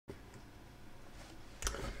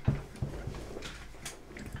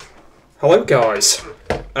Hello guys,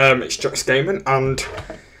 it's Jax Gaming, and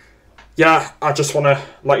yeah, I just want to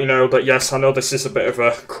let you know that yes, I know this is a bit of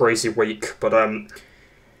a crazy week, but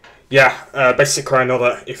basically I know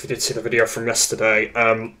that if you did see the video from yesterday,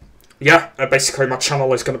 basically my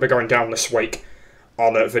channel is going to be going down this week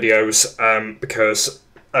on videos, because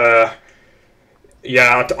I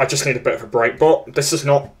just need a bit of a break, but this is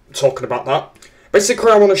not talking about that.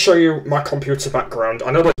 Basically, I want to show you my computer background.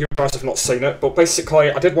 I know that you guys have not seen it, but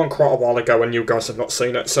basically, I did one quite a while ago and you guys have not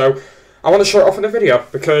seen it. So, I want to show it off in a video,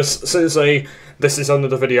 because this is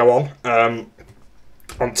another video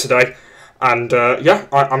on today. And,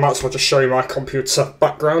 I might as well just show you my computer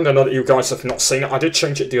background. I know that you guys have not seen it. I did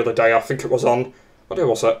change it the other day. I think it was on, what day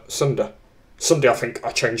was it? Sunday, I think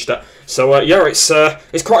I changed it. So,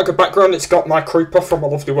 it's quite a good background. It's got my creeper from My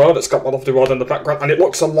Lovely World. It's got My Lovely World in the background, and it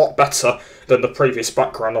looks a lot better than the previous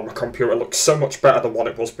background on my computer. It looks so much better than what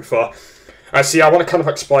it was before. I want to kind of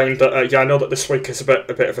explain that, I know that this week is a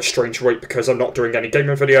bit of a strange week because I'm not doing any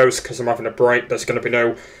gaming videos, because I'm having a break. There's going to be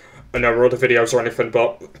no other videos or anything,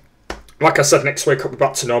 but like I said, next week I'll be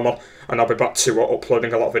back to normal, and I'll be back to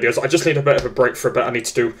uploading a lot of videos. I just need a bit of a break for a bit. I need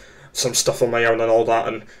to do some stuff on my own and all that,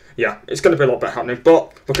 and yeah, it's going to be a little bit happening,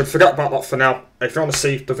 but we can forget about that for now. If you want to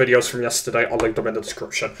see the videos from yesterday, I'll link them in the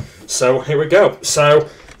description. So here we go. So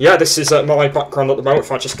yeah, this is my background at the moment.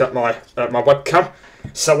 If I just get my my webcam.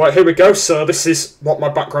 So here we go. So this is what my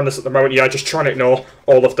background is at the moment. Yeah, just try and ignore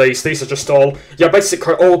all of these. These are just all,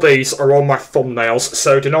 basically all these are all my thumbnails.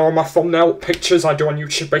 So do you know all my thumbnail pictures I do on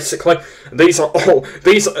YouTube, basically? These are all,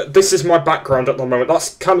 this is my background at the moment.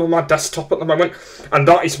 That's kind of my desktop at the moment, and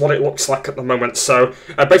that is what it looks like at the moment. So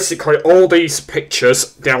basically all these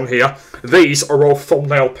pictures down here, these are all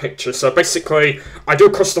thumbnail pictures. So basically, I do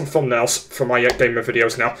custom thumbnails for my gaming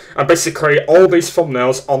videos now, and basically all these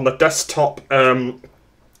thumbnails on the desktop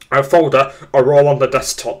folder are all on the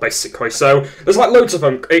desktop, basically. So there's like loads of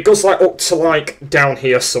them. It goes like up to like down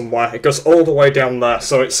here somewhere. It goes all the way down there.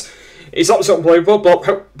 So it's absolutely unbelievable.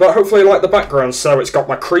 But hopefully you like the background. So it's got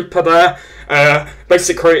my creeper there.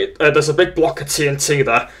 Basically, there's a big block of TNT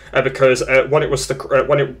there because when it was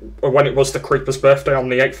the creeper's birthday on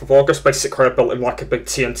the 8th of August, basically I built him like a big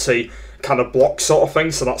TNT kind of block sort of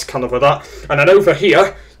thing. So that's kind of that. And then over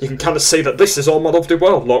here, you can kind of see that this is all My Lovely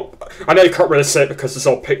World. Look, I know you can't really see it because there's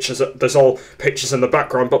all pictures in the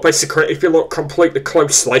background, but basically, if you look completely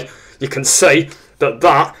closely, you can see that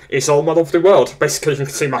that is all My Lovely World. Basically, you can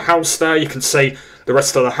see my house there. You can see the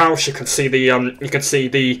rest of the house. You can see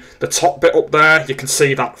the top bit up there. You can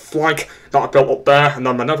see that flag that I built up there, and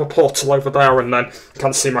then my nether portal over there, and then you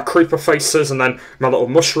can see my creeper faces, and then my little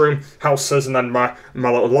mushroom houses, and then my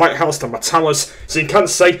little lighthouse, and my towers. So you can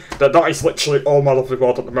see that that is literally all My Lovely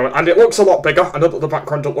World at the moment, and it looks a lot bigger. I know that the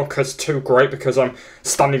background don't look as too great because I'm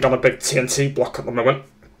standing on a big TNT block at the moment.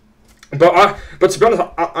 But to be honest,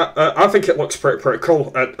 I think it looks pretty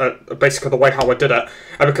cool, basically the way how I did it.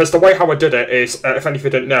 Because the way how I did it is, if any of you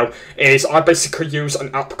didn't know, is I basically use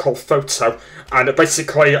an app called Photo. And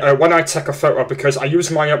basically, when I take a photo, because I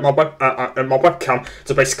use my webcam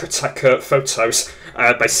to basically take photos,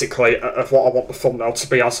 basically, of what I want the thumbnail to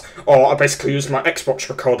be as. Or I basically use my Xbox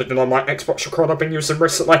recorder. You know, my Xbox recorder I've been using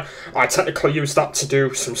recently, I technically use that to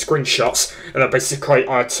do some screenshots. And then basically,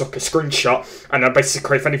 I took a screenshot, and then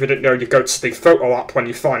basically, if any of you didn't know, you go to the photo app when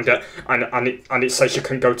you find it, and it says you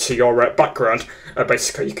can go to your background.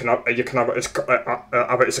 Basically, you can have it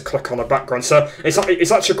as a click on the background. So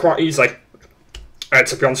it's actually quite easy.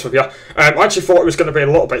 To be honest with you, I actually thought it was going to be a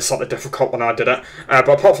little bit slightly difficult when I did it, but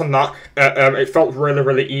apart from that, it felt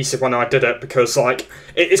really easy when I did it, because like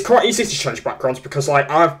it's quite easy to change backgrounds, because like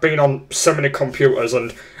I've been on so many computers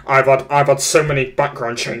and I've had so many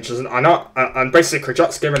background changes, and basically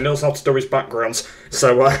Jax Gaming knows how to do his backgrounds,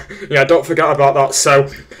 so yeah, don't forget about that. So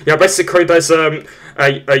yeah, basically there's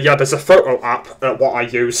there's a photo app what I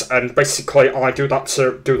use, and basically I do that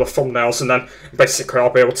to do the thumbnails, and then basically I'll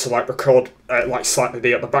be able to like record like slightly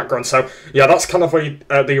the background. So yeah, that's kind of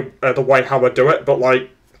the way how I do it, but like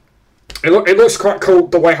it looks quite cool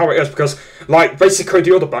the way how it is, because like basically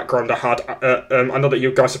the other background I had, I know that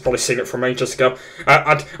you guys have probably seen it from ages ago.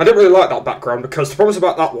 I didn't really like that background, because the problems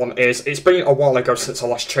about that one is it's been a while ago since I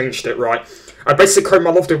last changed it, right? And basically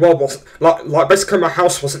My Lovely World was like basically my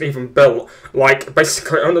house wasn't even built. Like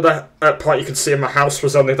basically only the part you can see in my house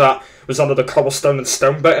was only the cobblestone and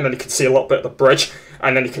stone bit, and then you can see a little bit of the bridge,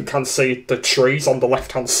 and then you can kind of see the trees on the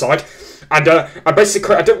left hand side. And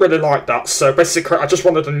basically, I didn't really like that, so basically, I just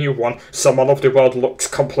wanted a new one, so My Lovely World looks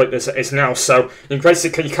complete as it is now. So you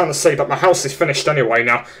kind of see that my house is finished anyway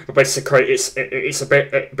now, but basically, it's a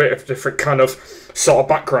bit of a different kind of sort of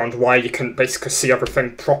background where you can basically see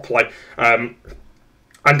everything properly.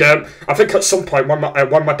 And I think at some point when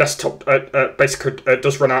my desktop basically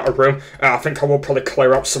does run out of room, I think I will probably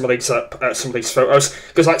clear out some of these photos,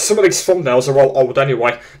 because like some of these thumbnails are all old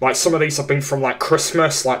anyway. Like some of these have been from like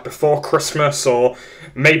Christmas, like before Christmas, or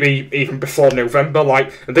maybe even before November.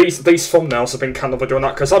 Like these thumbnails have been kind of doing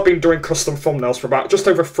that, because I've been doing custom thumbnails for about just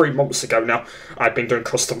over 3 months ago now. I've been doing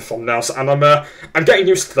custom thumbnails, and I'm getting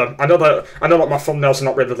used to them. I know that my thumbnails are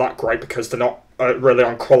not really that great because they're not really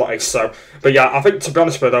on quality. So, but yeah, I think to be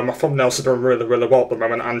honest with you, my thumbnails are doing really, really well at the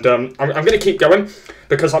moment, and I'm going to keep going,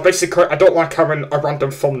 because I don't like having a random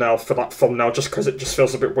thumbnail for that thumbnail, just because it just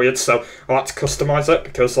feels a bit weird. So I like to customize it,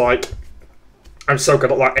 because like I'm so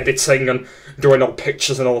good at like editing and doing all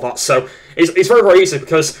pictures and all that. So it's very, very easy,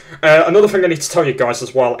 because another thing I need to tell you guys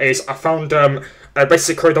as well is I found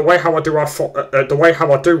basically the way how I do my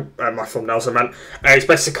thumbnails, is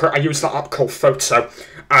basically I use that app called Photo.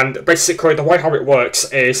 And basically the way how it works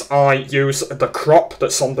is I use the crop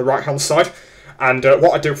that's on the right hand side, and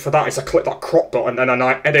what I do for that is I click that crop button, and then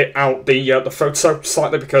I edit out the photo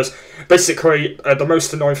slightly, because basically the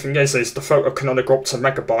most annoying thing is the photo can only go up to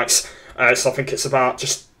megabytes. So I think it's about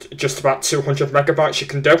just about 200 megabytes you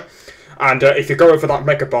can do. And if you go over that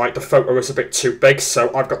megabyte, the photo is a bit too big, so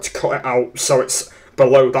I've got to cut it out so it's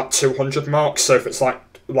below that 200 mark. So if it's like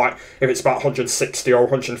if it's about 160 or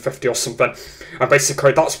 150 or something, and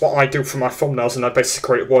basically that's what I do for my thumbnails, and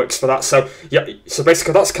basically it works for that. So yeah, so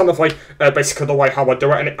basically that's kind of like basically the way how I do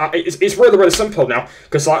it, and it's really, really simple now,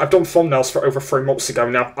 because like, I've done thumbnails for over 3 months ago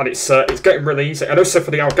now, and it's getting really easy. And also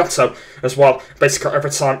for the Elgato as well, basically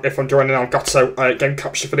every time if I'm doing an Elgato game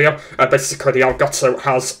capture video, basically the Elgato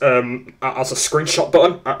has a screenshot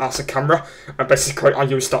button as a camera, and basically I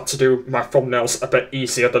use that to do my thumbnails a bit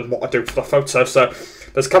easier than what I do for the photo. So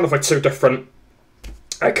there's kind of like two different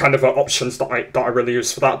kind of options that I really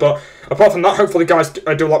use for that. But apart from that, hopefully guys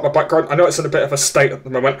do like my background. I know it's in a bit of a state at the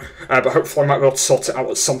moment, but hopefully I might be able to sort it out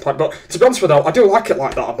at some point. But to be honest with you, I do like it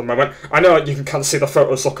like that at the moment. I know you can kind of see the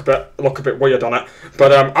photos look a bit weird on it,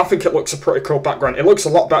 but I think it looks a pretty cool background. It looks a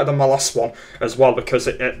lot better than my last one as well, because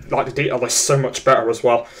it like the detail is so much better as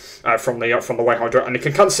well. From the way how I do it, and you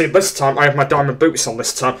can kind of see this time I have my diamond boots on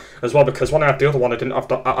this time as well, because when I had the other one I didn't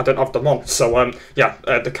have them on. So yeah,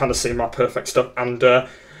 they kind of see my perfect stuff, and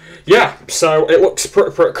yeah, so it looks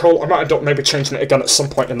pretty cool. I might end up maybe changing it again at some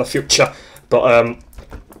point in the future, but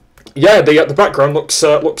yeah, the background looks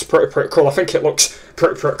pretty cool. I think it looks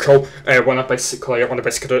pretty cool when I basically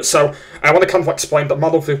do it. So I want to kind of explain that My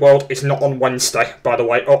Lovely World is not on Wednesday, by the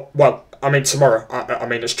way. Oh well, I mean tomorrow. I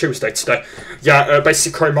mean it's Tuesday today. Yeah,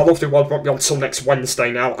 basically My Lovely World won't be on until next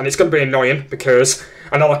Wednesday now, and it's going to be annoying because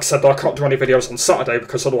I know, like I said, that I can't do any videos on Saturday,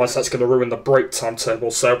 because otherwise that's going to ruin the break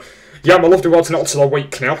timetable. So yeah, My Lovely World's not until a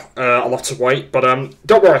week now. I'll have to wait, but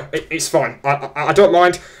don't worry, it's fine. I don't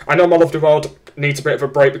mind. I know My Lovely World needs a bit of a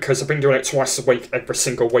break, because I've been doing it twice a week, every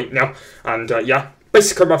single week now, and yeah,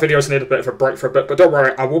 basically my videos need a bit of a break for a bit, but don't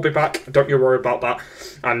worry, I will be back, don't you worry about that.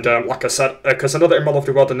 And like I said, because I know that in My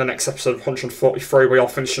Lovely World in the next episode of 143 we are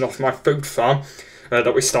finishing off my food farm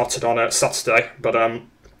that we started on Saturday, but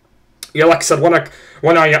yeah, like I said, when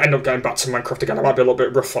I end up getting back to Minecraft again, I might be a little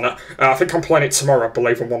bit rough on it. I think I'm playing it tomorrow, I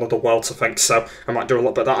believe, on One of the Worlds, I think, so I might do a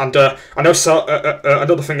little bit of that. And I know, so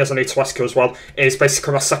another thing as I need to ask you as well is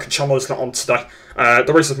basically my second channel is not on today.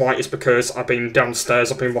 The reason why is because I've been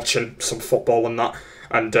downstairs, I've been watching some football and that,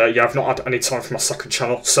 and yeah, I've not had any time for my second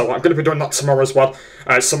channel, so I'm going to be doing that tomorrow as well.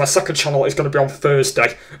 So my second channel is going to be on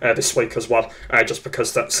Thursday this week as well, just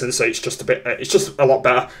because since it's just a lot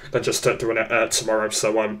better than just doing it tomorrow.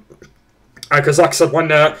 So because like I said,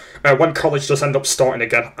 when college does end up starting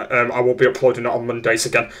again, I will be uploading it on Mondays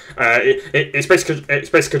again. It's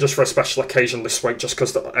basically just for a special occasion this week, just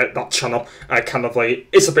because that channel kind of like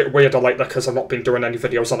is a bit weirder lately, because I've not been doing any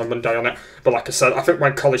videos on a Monday on it. But like I said, I think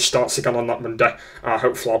when college starts again on that Monday,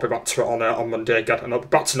 hopefully I'll be back to it on Monday again, and I'll be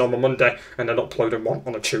back to normal Monday, and then uploading one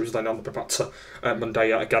on a Tuesday, and I'll be back to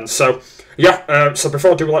Monday again. So yeah, so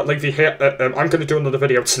before I do leave you here, I'm going to do another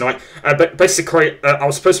video tonight. But basically, I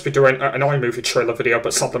was supposed to be doing an iMovie trailer video,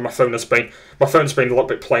 but sadly my phone's been a little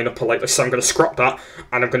bit playing up lately, so I'm going to scrap that,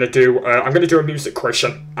 and I'm going to do a music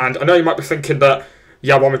creation. And I know you might be thinking that,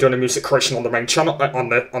 yeah, why am I doing a music creation on the main channel? On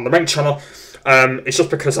the main channel, it's just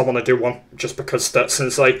because I want to do one, just because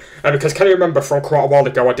because can you remember from quite a while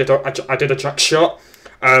ago I did a Jack shirt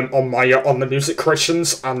on the music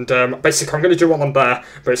creations, and basically I'm going to do one on there,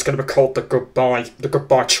 but it's going to be called the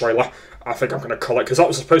Goodbye trailer. I think I'm going to call it, because that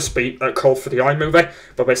was supposed to be called for the iMovie,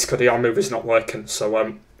 but basically the iMovie's not working.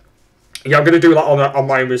 So yeah, I'm going to do that on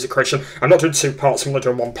my music creation. I'm not doing 2 parts, I'm only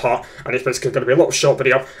doing 1 part, and it's basically going to be a little short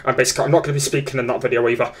video, and basically I'm not going to be speaking in that video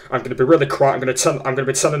either. I'm going to be really quiet, I'm going to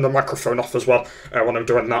be turning the microphone off as well when I'm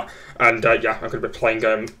doing that, and yeah, I'm going to be playing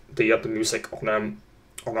the music on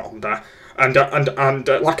there. And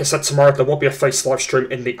like I said, tomorrow there will be a Face live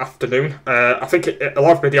stream in the afternoon. I think it'll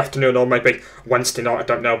either be the afternoon or maybe Wednesday night, I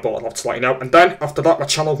don't know, but I'll have to let you know. And then, after that, my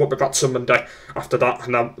channel will be back to Monday after that.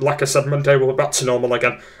 And like I said, Monday will be back to normal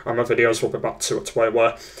again, and my videos will be back to where they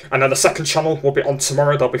were. And then the second channel will be on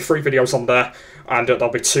tomorrow. There'll be 3 videos on there, and there'll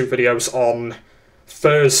be 2 videos on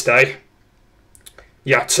Thursday.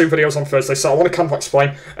 Yeah, 2 videos on Thursday, so I want to kind of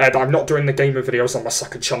explain that I'm not doing the gaming videos on my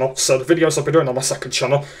second channel. So the videos I'll be doing on my second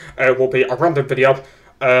channel will be a random video,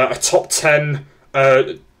 a top 10,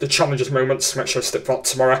 the challenges moments, make sure I stick that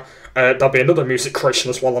tomorrow. There'll be another music creation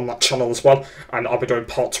as well on that channel as well, and I'll be doing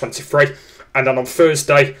part 23. And then on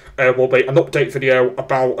Thursday will be an update video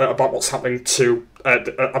about what's happening to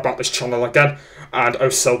about this channel again, and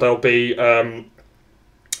also there'll be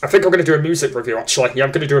I think I'm going to do a music review, actually. Yeah,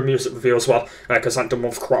 I'm going to do a music review as well, because I haven't done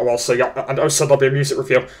one for quite a while. So, yeah, and also there'll be a music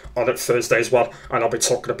review on it Thursday as well, and I'll be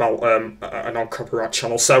talking about a non-copyright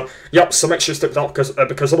channel. So, yeah, so make sure you stick with that,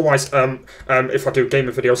 because otherwise, if I do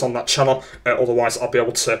gaming videos on that channel, otherwise I'll be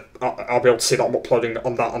able to see that I'm uploading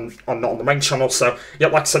on that and not on the main channel. So, yeah,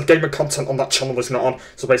 like I said, gaming content on that channel is not on.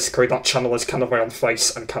 So basically, that channel is kind of way on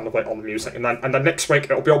Face and kind of way on music. And then next week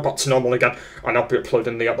it'll be all back to normal again, and I'll be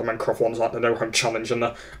uploading the Minecraft ones like the No Home Challenge and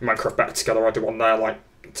the Minecraft Better Together. I do on there, like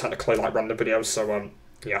technically like random videos. So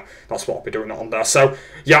yeah, that's what I'll be doing on there. So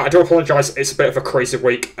yeah, I do apologise. It's a bit of a crazy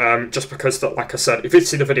week, just because that, like I said, if you'd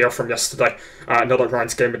seen the video from yesterday, I know that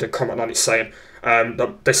Ryan's Gamer did comment on it saying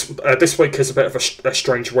that this week is a bit of a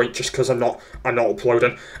strange week just because I'm not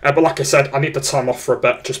uploading. But like I said, I need the time off for a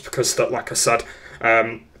bit just because that, like I said,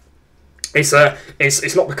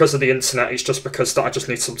 it's not because of the internet, it's just because that I just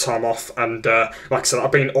need some time off, and like I said,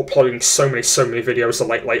 I've been uploading so many videos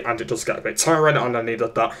lately, and it does get a bit tiring, and I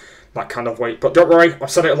needed that kind of weight. But don't worry, I've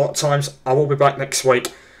said it a lot of times, I will be back next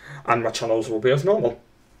week, and my channels will be as normal.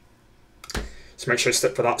 So make sure you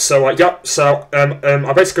stick for that. So yeah, so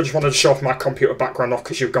I basically just wanted to show off my computer background off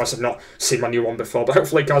because you guys have not seen my new one before, but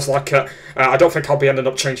hopefully you guys like it. I don't think I'll be ending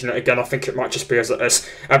up changing it again. I think it might just be as it is.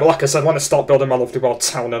 But like I said, when I start building my lovely world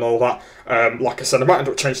town and all that, like I said, I might end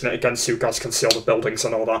up changing it again so you guys can see all the buildings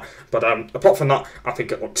and all that. But apart from that, I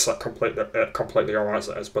think it looks completely alright as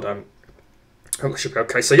it is. But it should be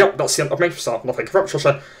okay. So yeah, that's the end of me. So thank you very much for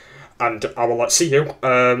watching. And I will see you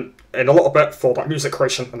in a little bit for that music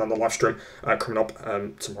creation and then the live stream coming up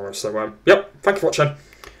tomorrow. So, yep, thank you for watching,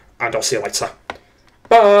 and I'll see you later.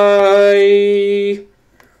 Bye!